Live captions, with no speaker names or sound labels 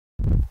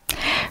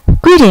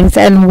Greetings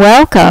and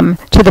welcome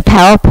to the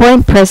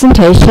PowerPoint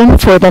presentation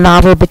for the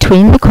novel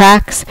Between the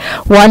Cracks,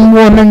 One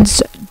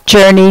Woman's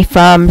Journey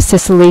from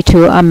Sicily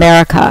to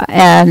America.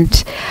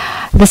 And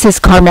this is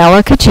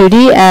Carmella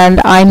Cattuti, and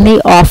I'm the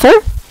author.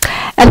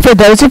 And for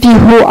those of you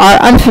who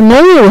are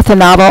unfamiliar with the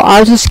novel,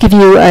 I'll just give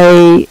you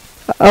a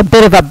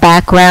bit of a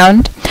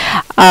background.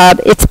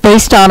 It's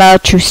based on a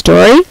true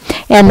story,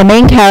 and the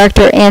main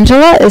character,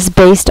 Angela, is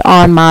based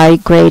on my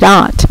great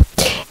aunt.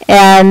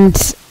 And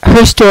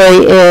her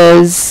story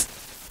is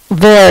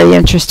very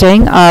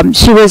interesting.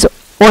 She was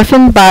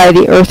orphaned by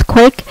the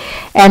earthquake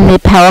and the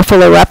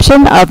powerful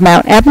eruption of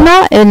Mount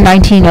Etna in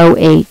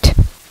 1908.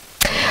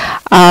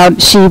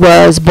 She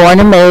was born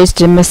and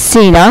raised in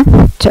Messina.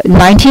 In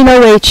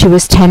 1908, she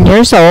was 10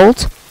 years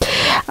old.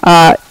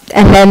 And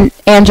then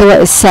Angela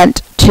is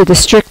sent to the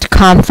strict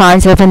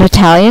confines of an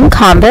Italian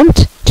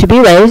convent to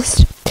be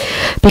raised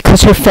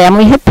because her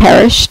family had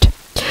perished.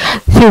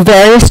 Through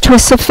various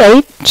twists of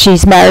fate,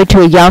 she's married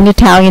to a young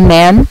Italian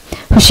man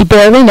who she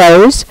barely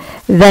knows,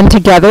 then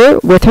together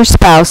with her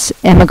spouse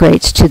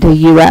emigrates to the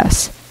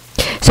U.S.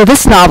 So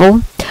this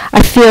novel,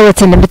 I feel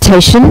it's an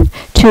invitation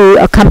to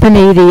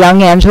accompany the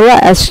young Angela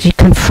as she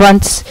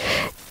confronts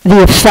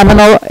the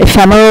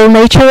ephemeral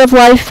nature of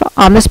life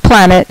on this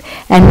planet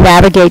and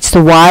navigates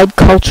the wide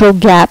cultural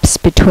gaps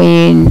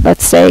between,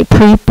 let's say,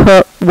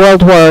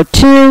 pre-World War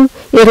II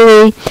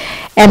Italy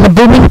and the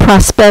booming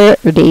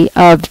prosperity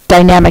of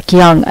dynamic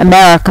young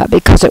America,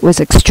 because it was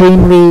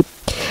extremely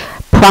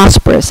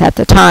prosperous at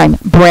the time,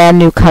 brand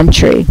new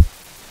country.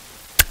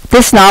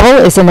 This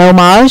novel is an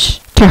homage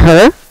to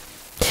her,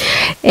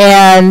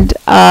 and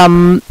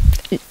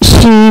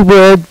she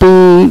would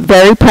be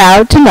very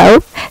proud to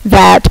know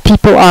that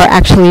people are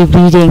actually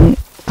reading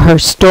her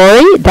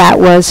story. That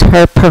was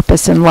her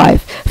purpose in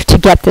life, to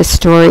get this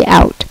story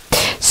out.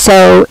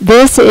 So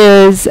this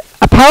is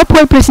a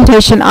PowerPoint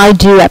presentation I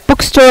do at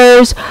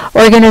bookstores,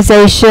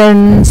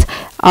 organizations,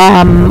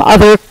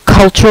 other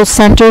cultural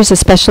centers,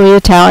 especially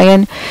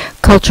Italian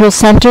cultural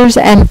centers,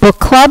 and book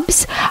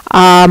clubs.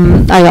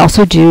 I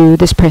also do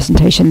this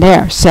presentation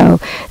there. So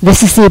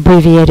this is the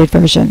abbreviated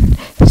version.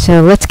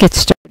 So let's get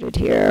started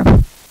here.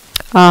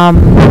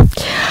 I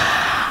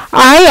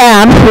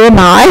am, who am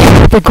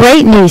I, the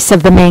great niece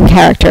of the main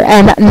character,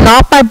 and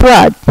not by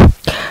blood.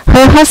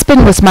 Her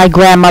husband was my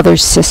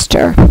grandmother's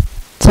sister.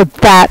 So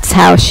that's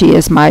how she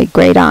is my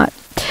great aunt.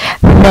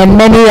 And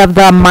many of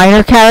the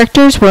minor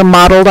characters were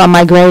modeled on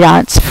my great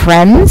aunt's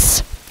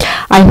friends.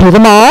 I knew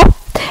them all,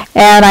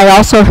 and I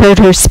also heard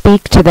her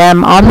speak to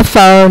them on the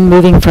phone,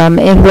 moving from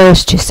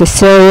English to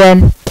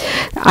Sicilian.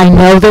 I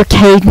know their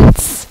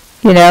cadence,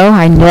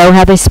 I know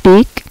how they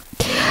speak.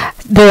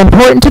 They're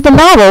important to the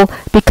novel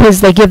because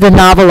they give the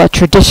novel a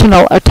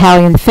traditional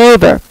Italian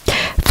flavor.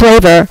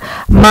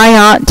 My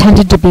aunt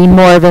tended to be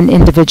more of an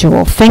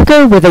individual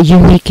thinker with a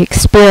unique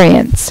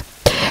experience.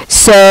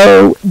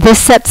 So this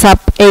sets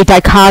up a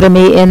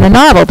dichotomy in the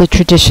novel, the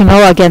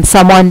traditional against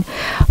someone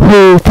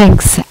who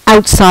thinks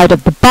outside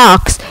of the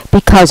box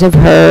because of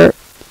her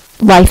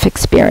life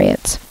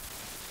experience.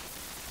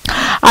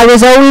 I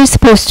was always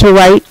supposed to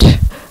write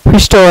her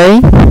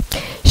story.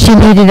 She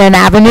needed an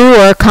avenue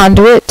or a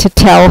conduit to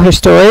tell her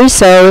story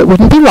so it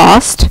wouldn't be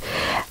lost.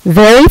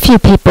 Very few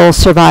people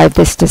survived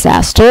this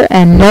disaster,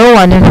 and no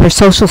one in her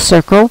social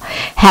circle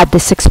had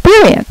this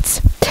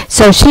experience.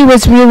 So she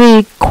was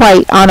really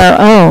quite on her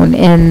own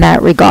in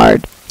that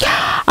regard.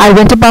 I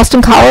went to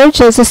Boston College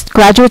as a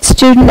graduate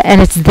student, and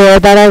it's there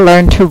that I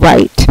learned to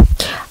write.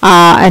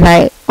 And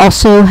I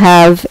also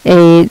have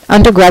an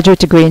undergraduate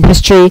degree in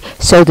history,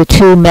 so the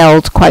two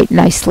meld quite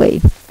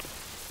nicely.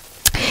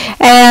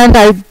 And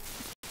I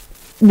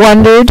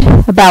wondered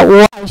about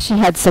why she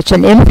had such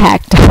an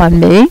impact on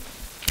me.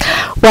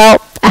 Well,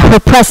 her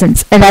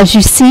presence, and as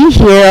you see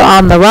here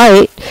on the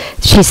right,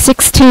 she's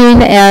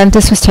 16, and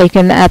this was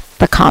taken at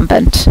the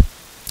convent.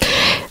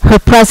 Her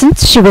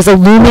presence, she was a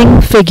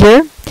looming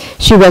figure.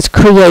 She was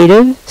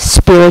creative,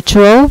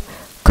 spiritual,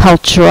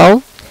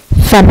 cultural,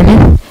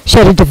 feminine. She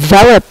had a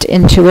developed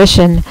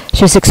intuition.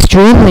 She was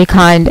extremely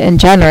kind and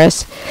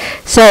generous.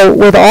 So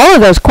with all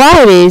of those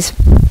qualities,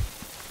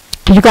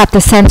 you got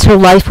the sense her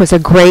life was a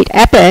great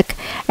epic,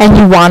 and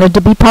you wanted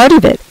to be part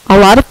of it. A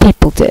lot of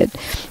people did.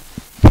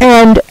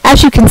 And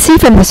as you can see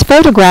from this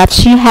photograph,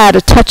 she had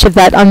a touch of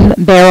that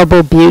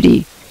unbearable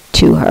beauty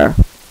to her.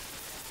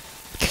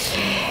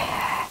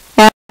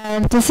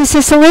 And this is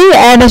Sicily,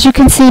 and as you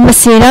can see,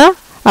 Messina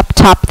up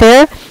top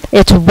there,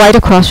 it's right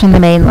across from the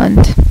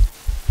mainland.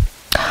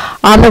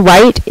 On the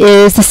right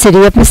is the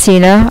city of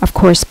Messina, of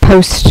course,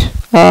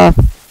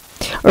 post-earthquake.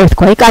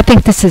 I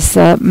think this is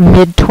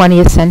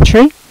mid-20th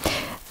century.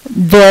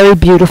 Very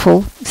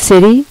beautiful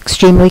city,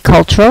 extremely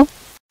cultural.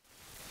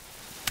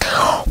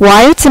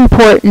 Why it's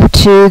important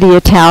to the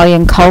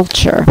Italian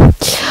culture.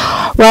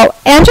 Well,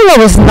 Angela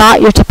was not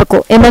your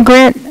typical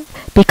immigrant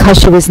because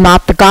she was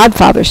not the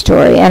Godfather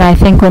story. And I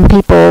think when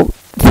people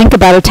think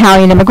about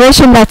Italian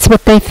immigration, that's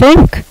what they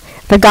think,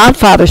 the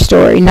Godfather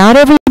story. Not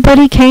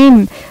everybody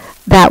came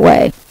that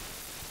way.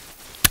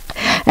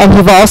 And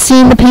you've all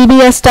seen the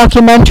PBS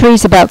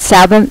documentaries about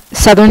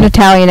Southern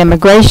Italian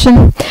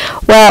immigration.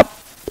 Well,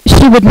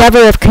 she would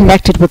never have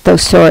connected with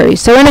those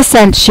stories. So in a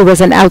sense, she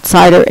was an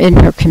outsider in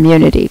her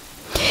community.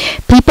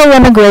 People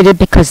immigrated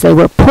because they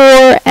were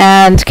poor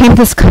and came to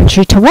this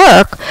country to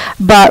work,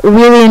 but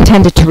really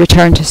intended to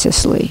return to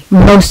Sicily.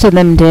 Most of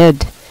them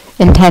did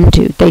intend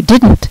to. They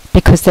didn't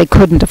because they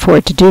couldn't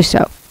afford to do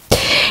so.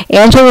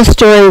 Angela's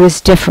story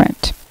was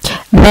different.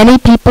 Many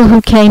people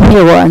who came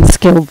here were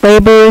unskilled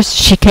laborers.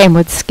 She came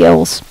with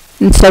skills,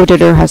 and so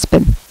did her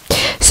husband.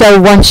 So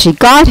once she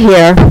got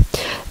here,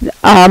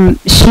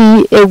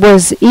 it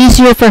was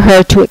easier for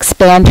her to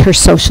expand her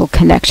social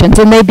connections,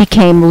 and they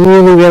became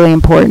really, really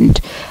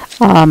important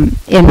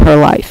in her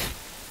life.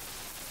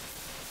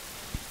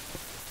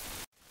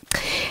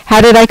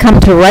 How did I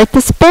come to write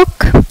this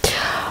book?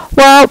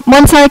 Well,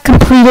 once I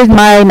completed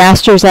my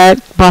master's at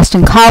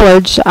Boston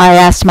College, I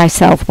asked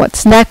myself,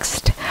 what's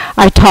next?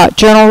 I taught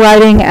journal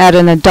writing at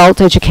an adult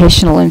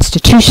educational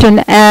institution,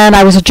 and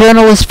I was a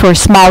journalist for a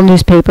small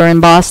newspaper in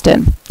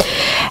Boston.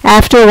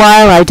 After a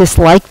while, I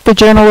disliked the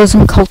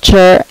journalism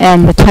culture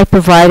and the type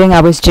of writing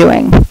I was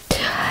doing.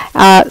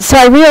 So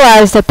I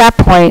realized at that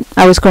point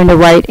I was going to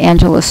write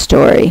Angela's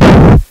story.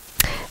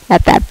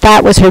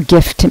 That was her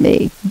gift to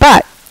me.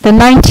 But the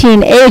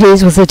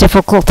 1980s was a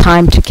difficult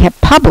time to get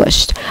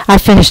published. I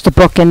finished the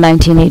book in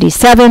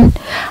 1987.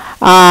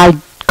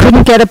 I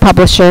couldn't get a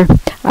publisher.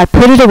 I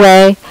put it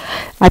away.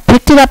 I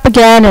picked it up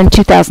again in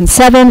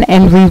 2007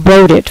 and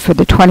rewrote it for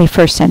the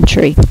 21st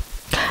century.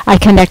 I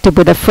connected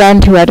with a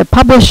friend who had a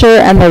publisher,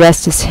 and the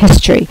rest is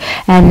history.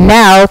 And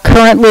now,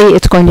 currently,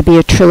 it's going to be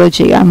a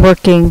trilogy. I'm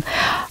working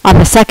on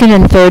the second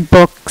and third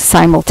book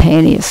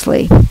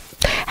simultaneously.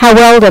 How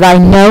well did I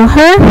know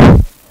her?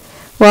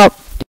 Well,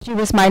 she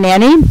was my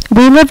nanny.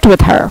 We lived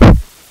with her.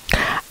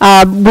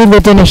 We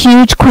lived in a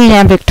huge Queen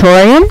Anne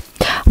Victorian.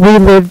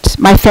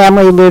 My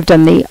family lived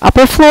on the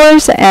upper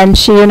floors, and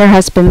she and her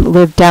husband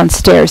lived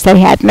downstairs. They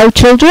had no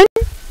children.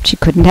 She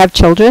couldn't have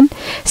children,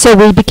 so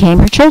we became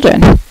her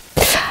children.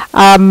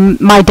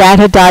 My dad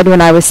had died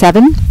when I was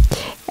 7,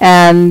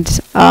 and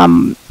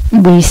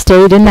we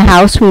stayed in the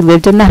house. We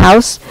lived in the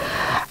house.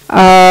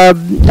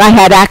 I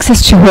had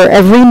access to her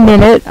every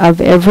minute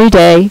of every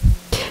day.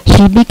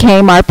 She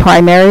became our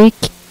primary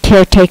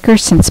caretaker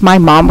since my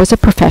mom was a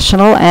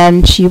professional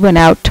and she went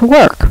out to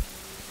work.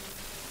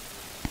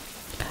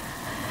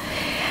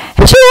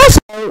 And she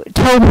also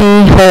told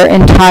me her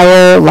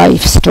entire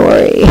life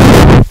story.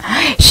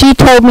 She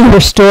told me her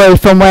story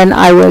from when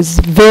I was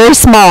very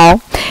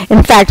small.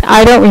 In fact,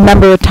 I don't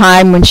remember a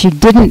time when she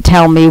didn't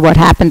tell me what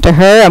happened to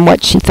her and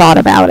what she thought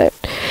about it.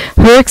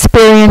 Her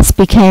experience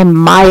became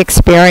my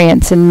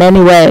experience in many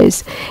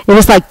ways. It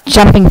was like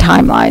jumping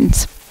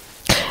timelines.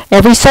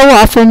 Every so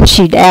often,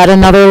 she'd add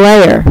another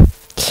layer.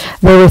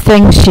 There were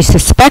things she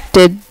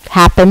suspected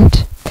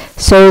happened,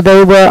 so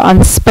they were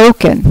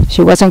unspoken.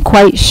 She wasn't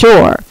quite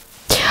sure.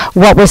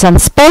 What was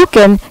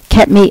unspoken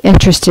kept me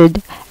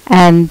interested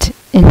and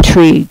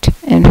intrigued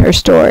in her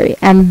story,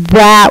 and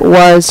that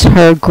was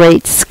her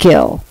great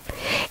skill,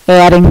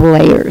 adding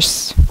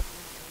layers.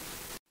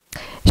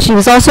 She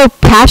was also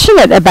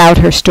passionate about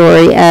her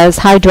story as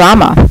high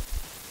drama.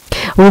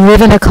 We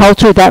live in a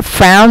culture that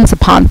frowns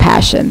upon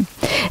passion.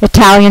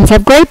 Italians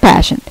have great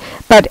passion,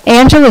 but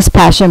Angela's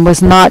passion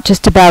was not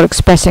just about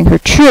expressing her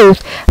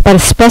truth, but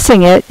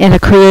expressing it in a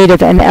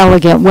creative and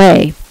elegant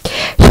way.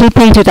 She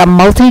painted a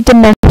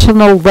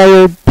multi-dimensional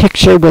layered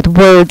picture with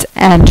words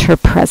and her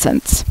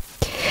presence.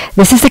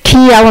 This is a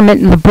key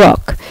element in the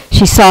book.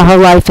 She saw her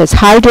life as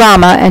high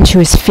drama, and she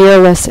was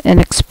fearless in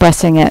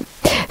expressing it.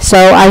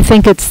 So I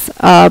think it's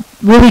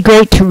really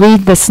great to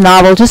read this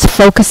novel just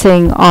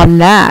focusing on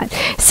that,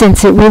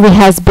 since it really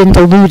has been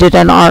diluted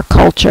in our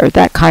culture,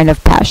 that kind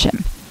of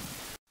passion.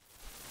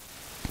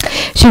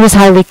 She was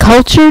highly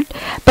cultured,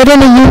 but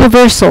in a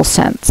universal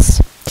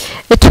sense.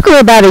 It took her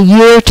about a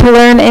year to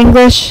learn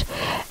English,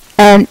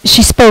 and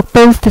she spoke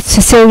both the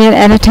Sicilian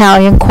and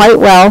Italian quite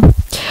well.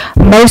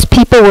 Most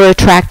people were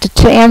attracted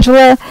to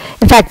Angela.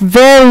 In fact,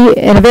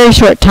 in a very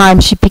short time,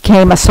 she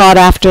became a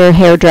sought-after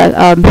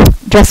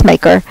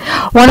dressmaker,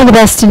 one of the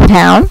best in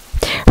town.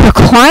 Her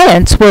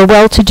clients were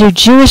well-to-do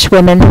Jewish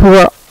women who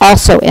were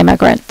also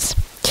immigrants.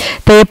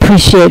 They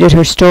appreciated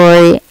her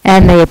story,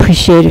 and they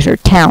appreciated her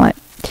talent.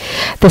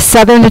 The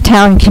Southern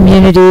Italian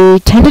community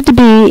tended to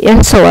be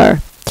insular.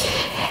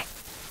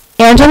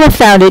 Angela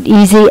found it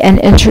easy and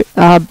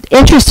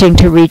interesting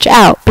to reach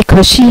out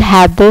because she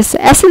had this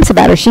essence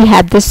about her. She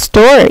had this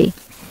story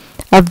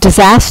of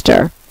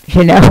disaster,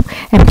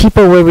 and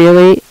people were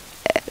really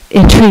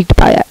intrigued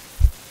by it.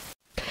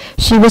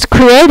 She was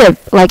creative,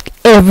 like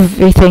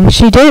everything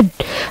she did,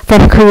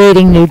 from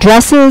creating new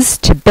dresses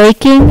to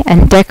baking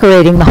and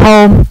decorating the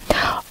home.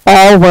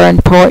 All were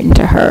important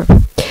to her.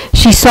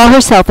 She saw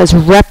herself as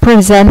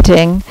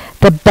representing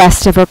the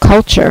best of her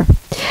culture,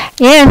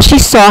 and she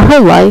saw her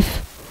life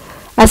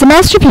as a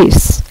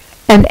masterpiece.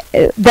 And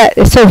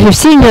so if you're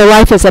seeing your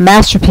life as a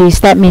masterpiece,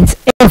 that means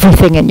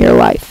everything in your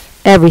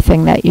life,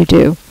 everything that you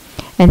do.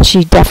 And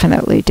she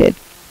definitely did.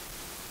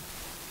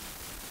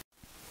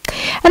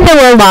 And there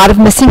were a lot of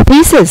missing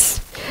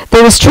pieces.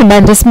 There was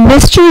tremendous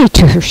mystery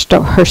to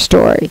her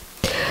story.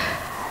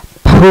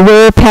 Who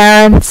were her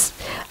parents?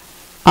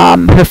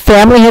 Her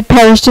family had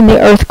perished in the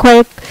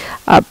earthquake.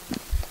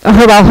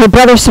 Her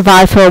brother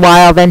survived for a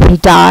while, then he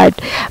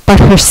died. But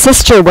her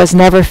sister was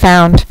never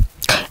found.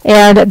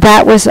 And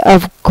that was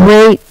of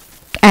great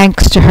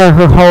angst to her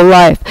whole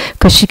life,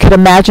 because she could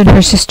imagine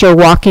her sister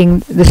walking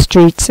the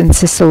streets in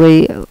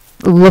Sicily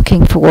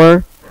looking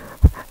for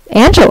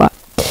Angela.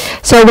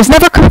 So it was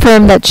never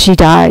confirmed that she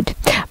died,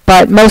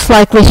 but most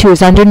likely she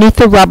was underneath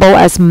the rubble,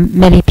 as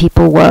many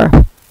people were.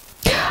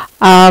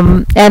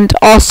 And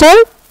also,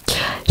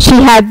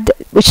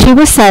 she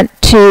was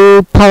sent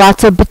to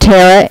Palazzo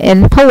Botera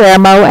in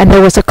Palermo, and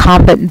there was a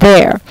convent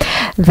there.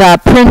 The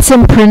Prince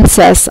and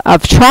Princess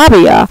of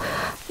Trabia,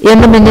 in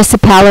the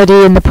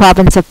municipality in the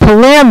province of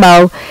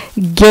Palermo,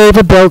 gave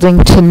a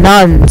building to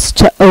nuns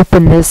to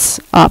open this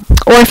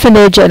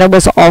orphanage, and it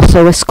was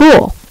also a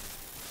school.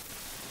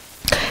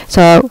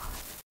 So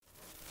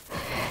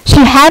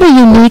she had a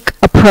unique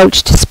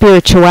approach to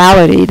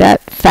spirituality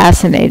that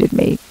fascinated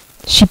me.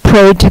 She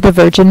prayed to the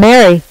Virgin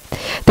Mary.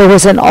 There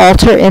was an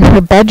altar in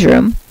her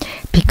bedroom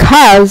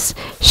because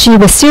she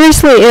was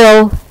seriously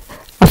ill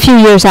a few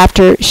years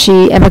after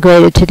she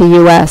emigrated to the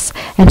U.S.,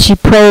 and she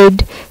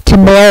prayed to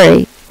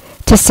Mary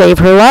to save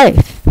her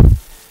life.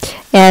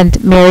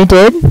 And Mary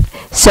did.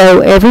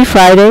 So every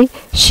Friday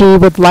she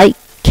would light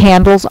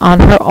candles on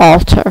her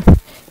altar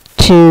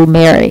to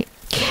Mary.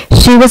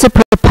 She was a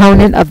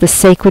proponent of the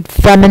sacred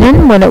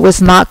feminine when it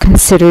was not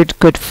considered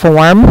good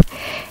form.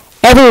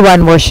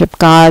 Everyone worshipped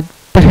God,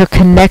 but her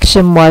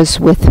connection was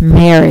with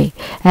Mary,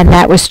 and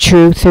that was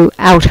true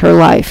throughout her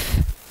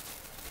life.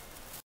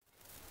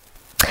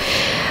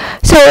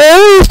 So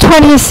early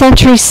 20th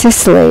century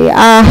Sicily,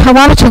 I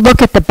wanted to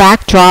look at the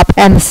backdrop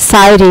and the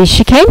society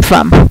she came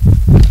from,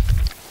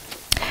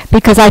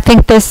 because I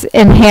think this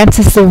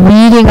enhances the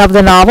reading of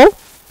the novel.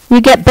 You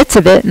get bits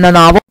of it in the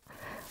novel,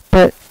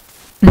 but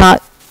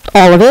not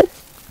all of it.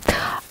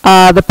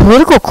 The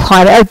political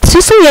climate.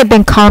 Sicily had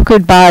been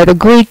conquered by the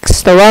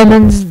Greeks, the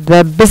Romans,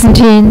 the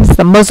Byzantines,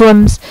 the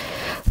Muslims,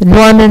 the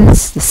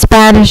Normans, the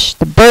Spanish,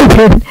 the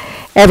Bourbon.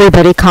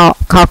 Everybody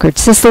conquered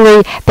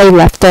Sicily. They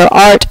left their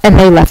art and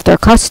they left their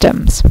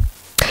customs.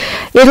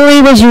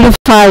 Italy was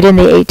unified in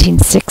the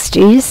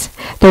 1860s.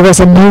 There was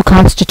a new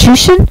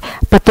constitution,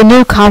 but the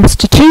new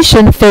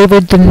constitution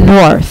favored the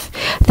North.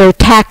 Their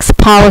tax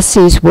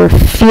policies were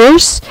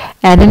fierce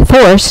and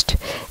enforced,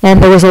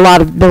 and there was a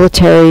lot of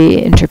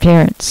military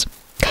interference.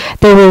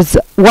 There was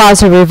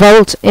a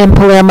revolt in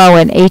Palermo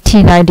in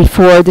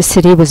 1894. The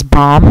city was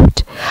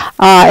bombed.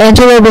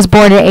 Angela was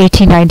born in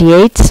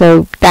 1898,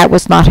 so that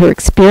was not her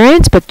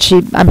experience, but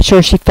I'm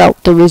sure she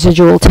felt the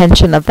residual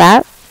tension of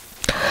that.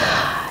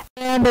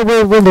 And there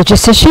were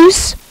religious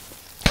issues.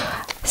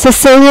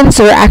 Sicilians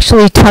were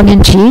actually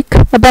tongue-in-cheek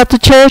about the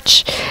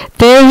church.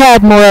 They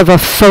had more of a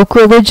folk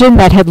religion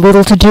that had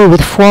little to do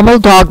with formal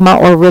dogma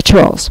or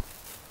rituals.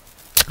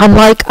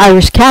 Unlike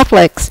Irish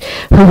Catholics,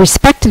 who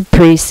respected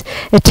priests,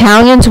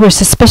 Italians were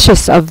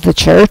suspicious of the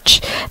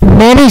church.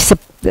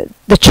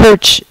 The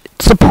church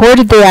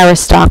supported the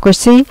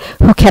aristocracy,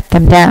 who kept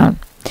them down.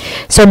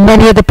 So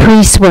many of the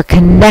priests were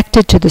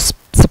connected to the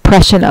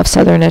suppression of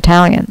Southern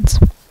Italians.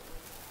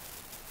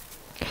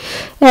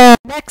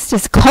 Next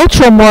is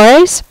cultural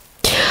mores.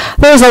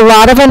 There was a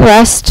lot of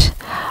unrest.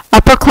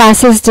 Upper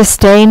classes'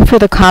 disdain for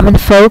the common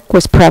folk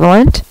was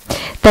prevalent.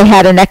 They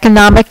had an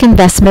economic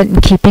investment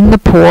in keeping the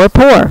poor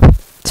poor.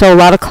 So a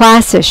lot of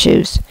class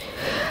issues.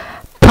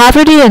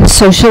 Poverty and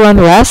social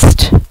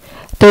unrest.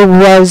 There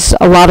was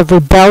a lot of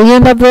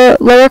rebellion of the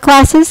lower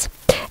classes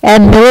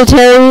and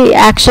military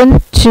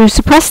action to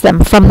suppress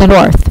them from the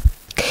north.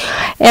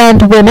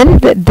 And women,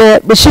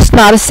 it was just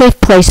not a safe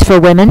place for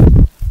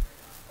women.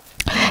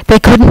 They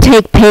couldn't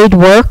take paid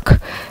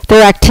work.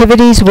 Their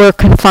activities were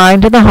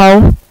confined to the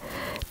home.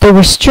 There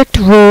were strict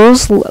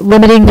rules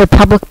limiting their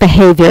public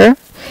behavior,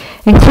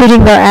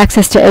 including their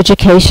access to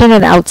education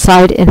and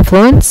outside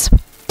influence.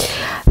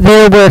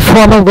 There were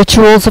formal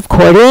rituals of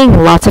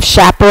courting, lots of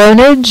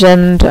chaperonage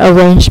and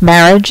arranged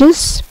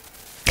marriages.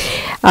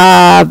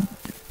 The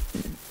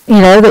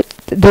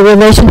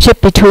relationship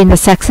between the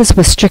sexes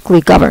was strictly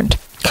governed.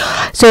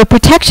 So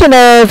protection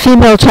of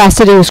female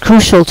chastity was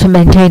crucial to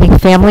maintaining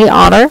family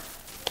honor.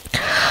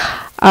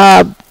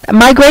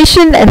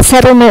 Migration and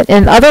settlement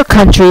in other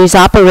countries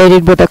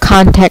operated with a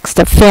context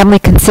of family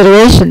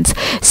considerations.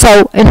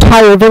 So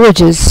entire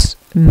villages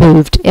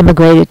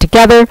immigrated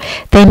together.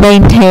 They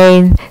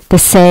maintained the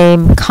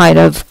same kind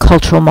of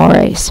cultural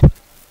mores.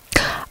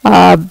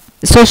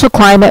 Social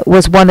climate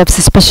was one of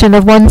suspicion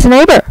of one's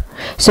neighbor.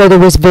 So there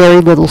was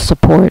very little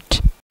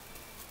support.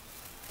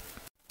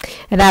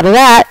 And out of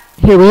that,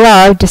 here we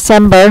are,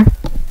 December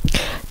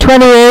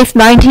 28th,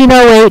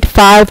 1908,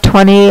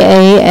 5:20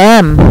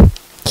 a.m.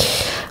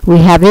 We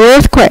have the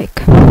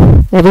earthquake.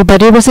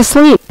 Everybody was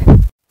asleep.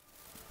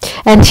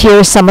 And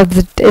here's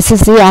this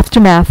is the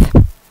aftermath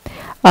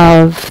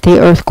of the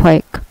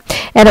earthquake.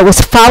 And it was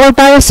followed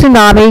by a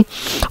tsunami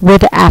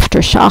with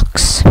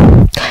aftershocks.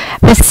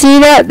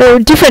 Messina, there were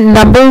different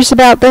numbers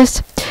about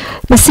this.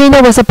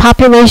 Messina was a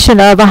population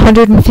of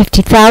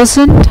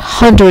 150,000.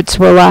 Hundreds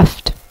were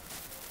left.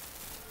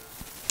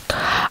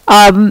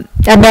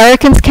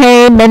 Americans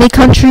came, many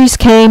countries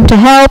came to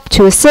help,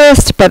 to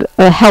assist, but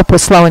help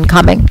was slow in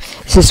coming.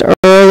 This is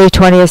early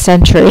 20th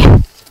century.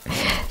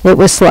 It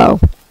was slow.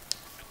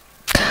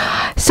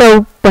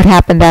 So what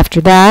happened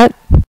after that?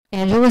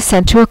 Angela was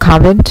sent to a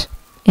convent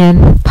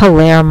in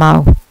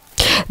Palermo.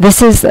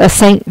 This is a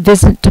St.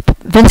 Vincent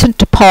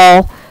de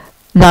Paul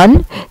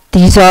nun.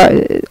 These are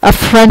a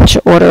French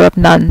order of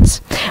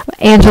nuns.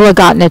 Angela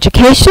got an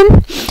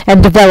education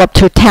and developed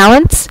her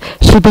talents.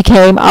 She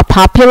became a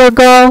popular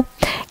girl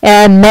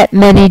and met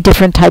many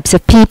different types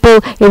of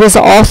people. It was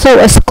also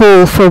a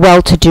school for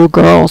well-to-do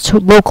girls,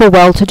 local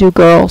well-to-do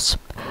girls.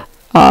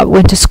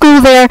 Went to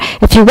school there.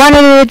 If you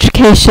wanted an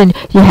education,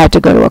 you had to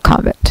go to a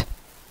convent.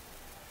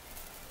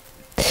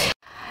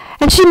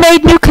 And she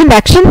made new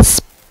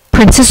connections.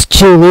 Princess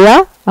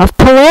Julia of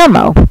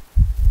Palermo.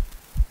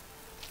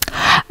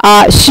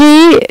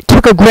 She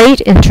took a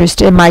great interest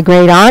in my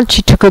great aunt.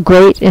 She took a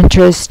great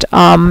interest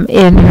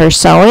in her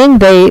sewing.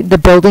 The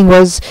building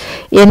was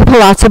in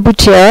Palazzo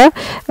Butera,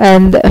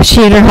 and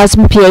she and her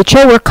husband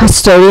Pietro were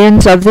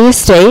custodians of the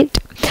estate.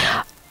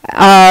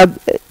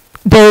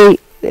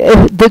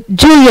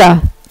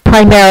 Julia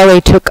primarily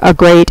took a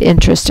great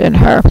interest in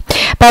her.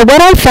 But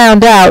what I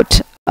found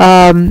out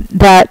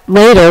that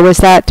later was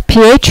that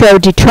Pietro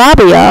di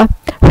Trabia,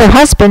 her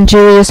husband,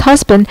 Julia's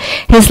husband,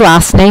 his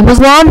last name was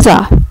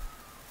Lanza.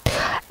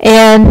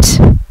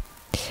 And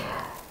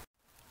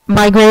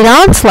my great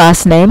aunt's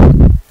last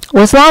name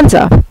was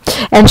Lanza.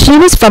 And she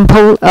was from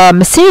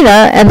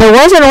Messina, and there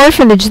was an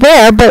orphanage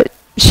there, but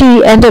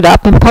she ended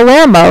up in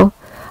Palermo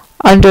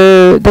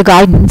under the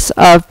guidance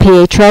of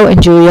Pietro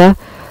and Julia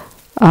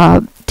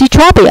di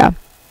Trabia.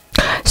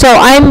 So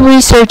I'm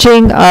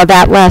researching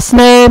that last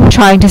name,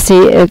 trying to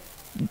see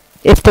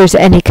if there's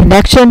any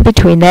connection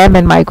between them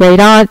and my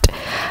great aunt.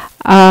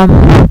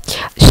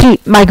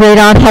 My great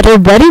aunt had a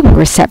wedding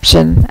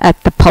reception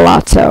at the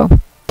palazzo.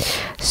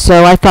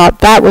 So I thought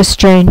that was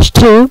strange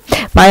too.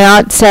 My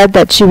aunt said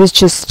that she was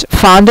just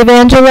fond of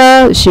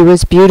Angela. She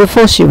was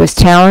beautiful. She was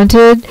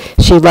talented.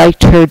 She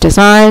liked her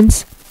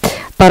designs.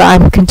 But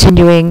I'm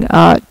continuing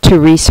to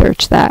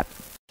research that.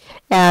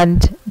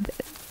 And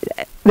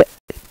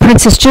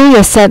Princess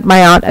Julia sent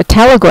my aunt a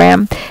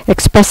telegram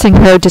expressing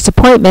her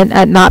disappointment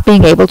at not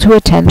being able to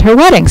attend her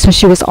wedding. So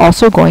she was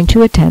also going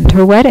to attend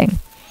her wedding.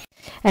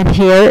 And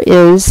here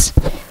is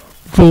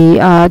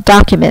the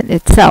document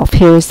itself.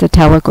 Here is the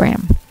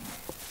telegram.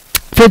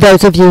 For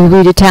those of you who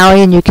read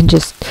Italian, you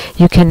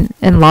can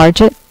enlarge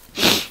it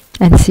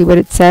and see what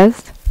it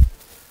says.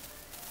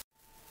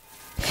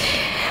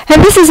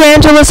 And this is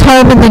Angela's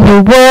home in the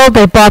New World.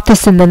 They bought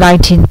this in the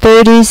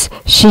 1930s.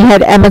 She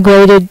had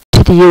emigrated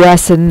to the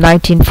U.S. in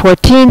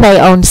 1914. They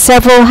owned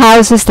several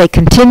houses. They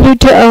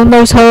continued to own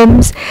those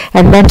homes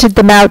and rented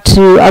them out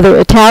to other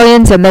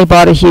Italians, and they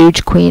bought a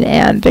huge Queen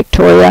Anne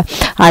Victoria.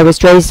 I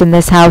was raised in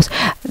this house.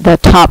 The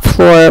top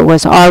floor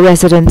was our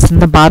residence,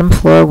 and the bottom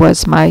floor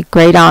was my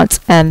great aunt's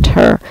and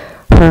her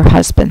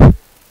husband.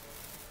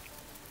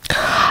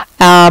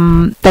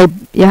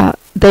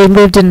 They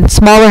lived in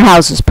smaller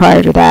houses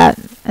prior to that,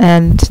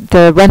 and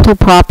the rental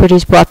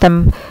properties brought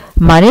them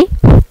money.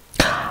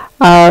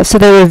 So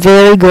they were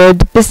very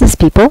good business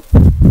people.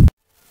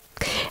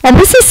 And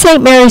this is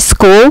St. Mary's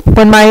School.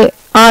 When my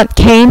aunt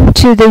came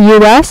to the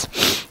U.S.,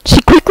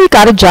 she quickly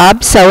got a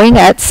job sewing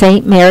at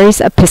St.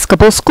 Mary's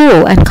Episcopal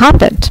School and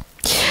Convent.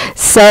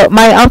 So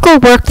my uncle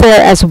worked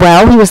there as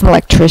well. He was an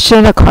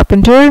electrician, a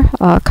carpenter,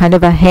 kind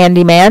of a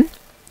handyman.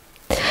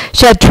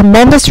 She had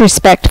tremendous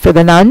respect for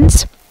the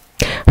nuns.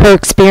 Her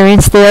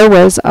experience there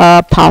was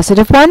a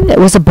positive one. It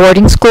was a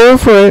boarding school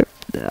for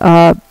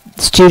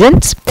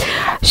students.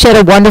 She had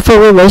a wonderful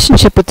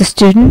relationship with the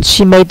students.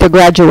 She made their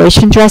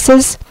graduation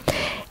dresses.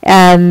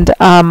 And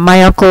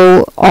my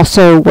uncle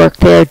also worked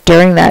there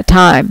during that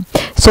time.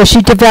 So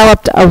she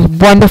developed a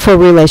wonderful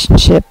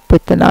relationship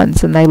with the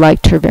nuns, and they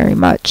liked her very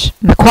much.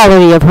 And the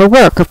quality of her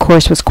work, of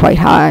course, was quite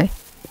high.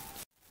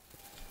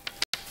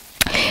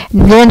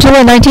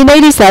 Angela,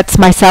 1980s, that's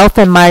myself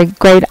and my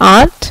great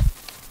aunt.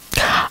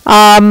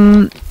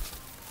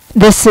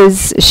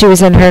 She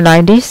was in her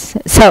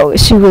 90s, so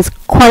she was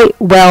quite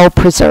well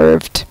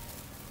preserved.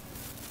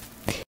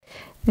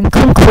 In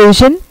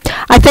conclusion,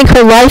 I think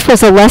her life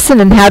was a lesson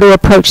in how to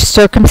approach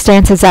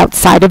circumstances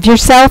outside of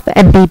yourself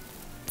and be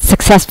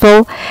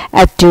successful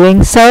at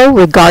doing so,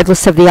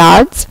 regardless of the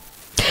odds.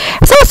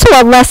 It's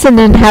also a lesson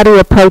in how to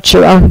approach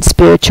your own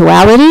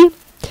spirituality,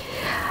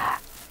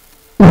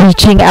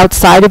 reaching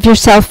outside of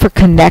yourself for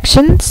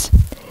connections,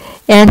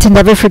 and to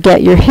never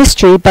forget your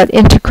history, but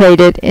integrate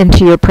it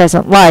into your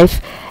present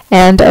life,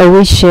 and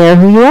always share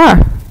who you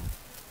are.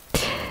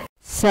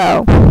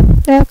 So,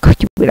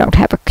 we don't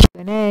have a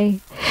Q&A.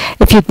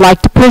 If you'd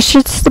like to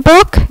purchase the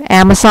book,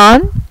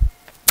 Amazon,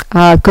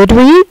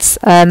 Goodreads,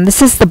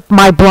 this is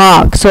my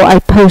blog, so I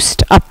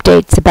post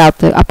updates about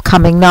the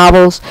upcoming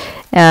novels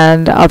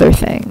and other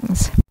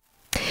things.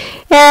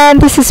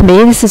 And this is me.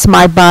 This is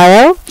my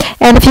bio.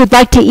 And if you'd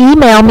like to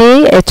email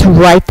me, it's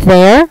right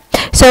there.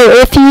 So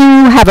if you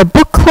have a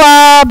book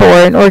club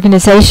or an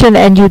organization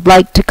and you'd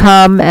like to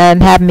come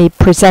and have me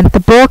present the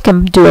book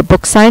and do a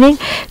book signing,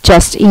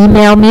 just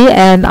email me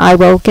and I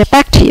will get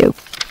back to you.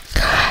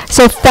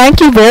 So thank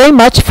you very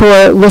much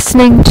for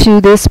listening to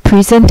this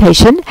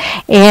presentation,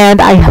 and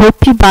I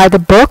hope you buy the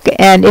book,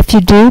 and if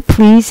you do,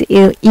 please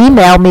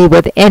email me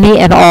with any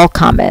and all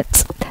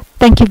comments.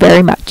 Thank you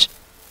very much.